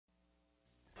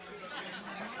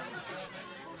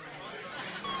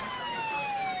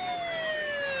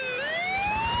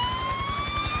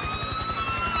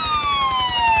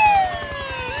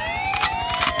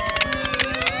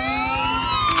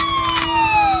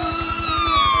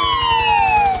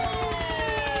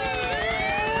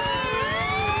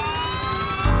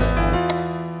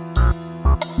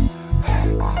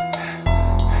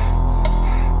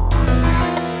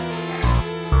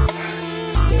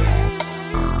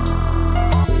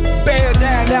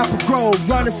Apple Grove,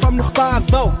 running from the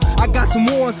 5-0. I got some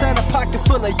ones and a pocket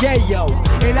full of yayo.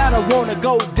 And I don't wanna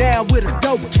go down with a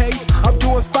dope case. I'm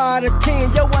doing 5 to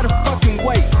 10, yo, what a fucking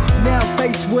waste. Now I'm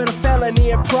faced with a felony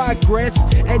in progress,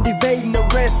 and evading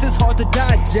arrest is hard to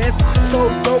digest. So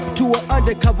dope to an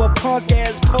undercover punk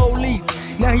ass police.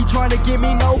 Now he trying to give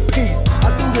me no peace.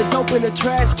 I threw the dope in the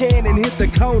trash can and hit the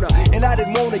corner, and I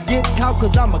didn't wanna get caught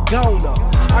cause I'm a goner.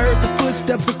 I heard the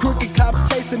footsteps of crooked cops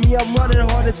chasing me. I'm running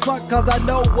hard as fuck cause I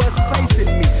know what's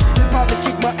facing me. They probably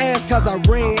kick my ass cause I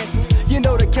ran. You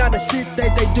know the kind of shit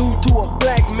that they do to a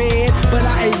black man. But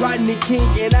I ain't Rodney King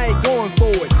and I ain't going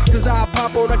for it, cause I'll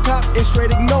pop on a cop and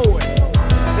straight ignore it.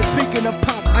 And speaking of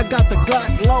pop, I got the Glock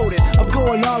loaded. I'm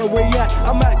going all the way out,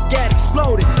 I might get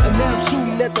exploded. And now I'm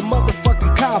shooting at the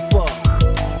motherfucking copper,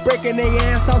 breaking their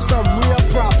ass off something real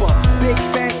proper. Big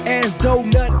fat ass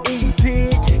donut eating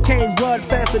pig, can't run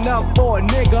fast enough for a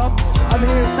nigga. I'm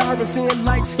hearing sirens, seeing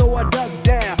lights, so I duck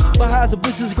down. Behind the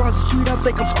bushes across the street, I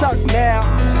think I'm stuck now.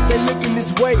 They looking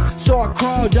this way, so I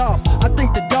crawled off. I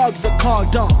think the dogs are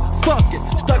called off. Fuck it,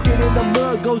 stuck it in the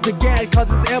mud, goes the gas, cause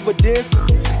it's evidence.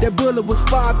 That bullet was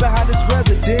fired behind his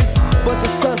residence, but the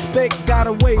suspect got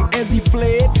away as he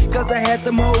fled, cause I had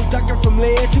them hoes ducking from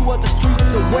lead to other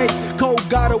streets away. Cole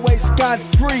got away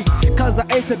scot-free, cause I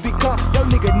ain't to be caught, yo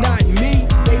nigga not me.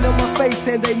 They know my face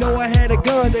and they know I had a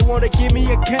gun, they wanna give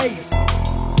me a case,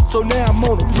 so now I'm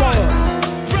on the run.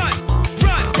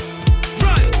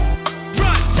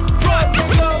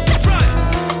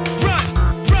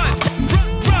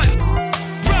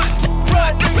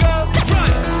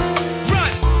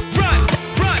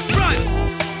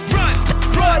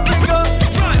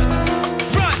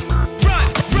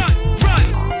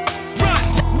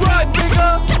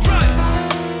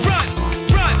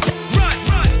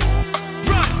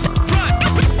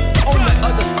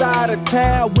 Of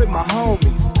town with my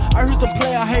homies, I heard some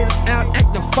player haters out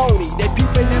acting phony. They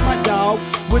peeping at my dog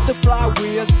with the fly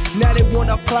wheels. Now they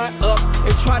wanna fly up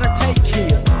and try to take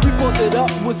his. We posted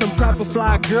up with some proper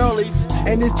fly girlies,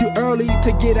 and it's too early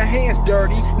to get our hands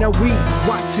dirty. Now we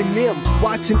watching them,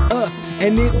 watching us,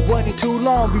 and it wasn't too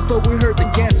long before we heard the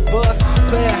gas bust.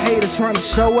 Player haters trying to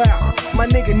show out. My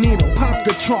nigga Nino pop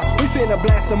the trunk, we finna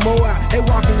blast some more out. They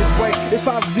walking this way, it's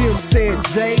 5 of them, said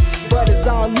Jay. But it's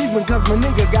all leaving cause my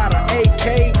nigga got an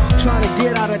AK. Trying to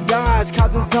get out of Dodge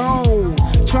cause it's on.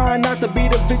 Trying not to be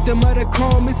the victim of the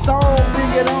crime, it's on.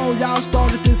 Bring it on, y'all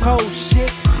started this whole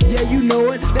shit. Yeah, you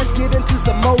know it, let's get into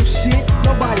some more shit.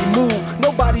 Nobody move,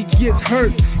 nobody gets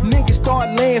hurt. Niggas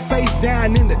start laying face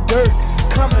down in the dirt.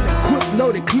 Coming equipped,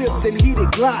 loaded clips and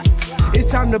heated glocks. It's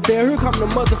time to bear, here come the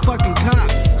motherfucking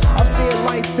cops. I'm seeing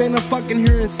lights and I'm fucking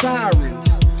hearing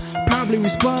sirens. Probably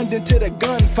responding to the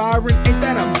gun firing. Ain't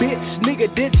that a bitch?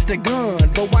 Nigga ditch the gun,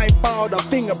 but wipe all the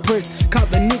fingerprints, cause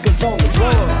the niggas on the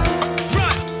run.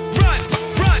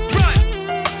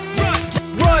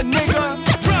 Run, nigga. Run, nigga.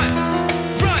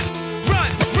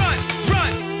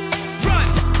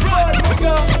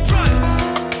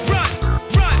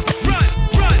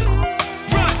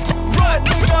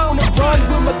 On the run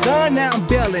with my gun, now I'm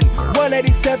belling.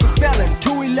 187 felon,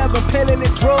 211 peddling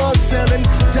and drug selling.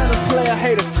 Tell a player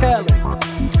haters telling.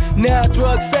 Now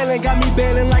drug selling got me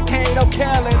bailing like ain't no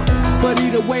Callan. But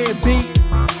either way it be,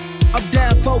 I'm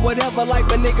down for whatever like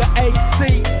my nigga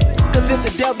AC. Cause if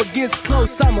the devil gets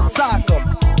close, I'ma sock him.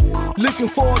 Looking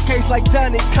for a case like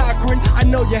Johnny Cochran. I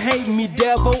know you hating me,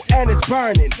 devil, and it's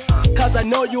burning. Cause I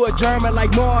know you a German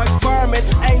like Mark Furman.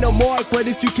 Ain't no Mark, but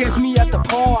if you catch me at the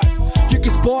park, you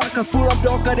can sport, cause fool, I'm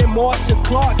darker than Marshall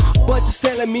Clark. But you're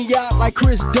selling me out like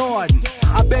Chris Darden.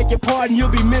 I beg your pardon, you'll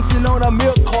be missing on a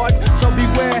milk cart. So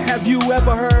beware, have you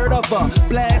ever heard of a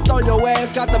blast on your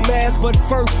ass? Got the mask, but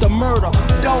first the murder.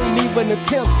 Don't even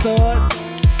attempt, son.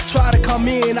 Try to come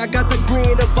in, I got the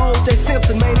green of O.J.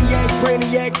 Simpson. Maniac,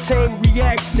 brainiac, chain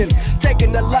reaction.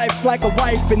 Taking the life like a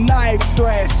wife and knife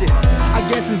thrashing. I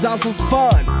guess it's all for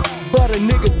fun, but a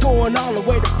nigga's going all the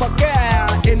way the fuck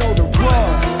out and on the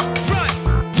run.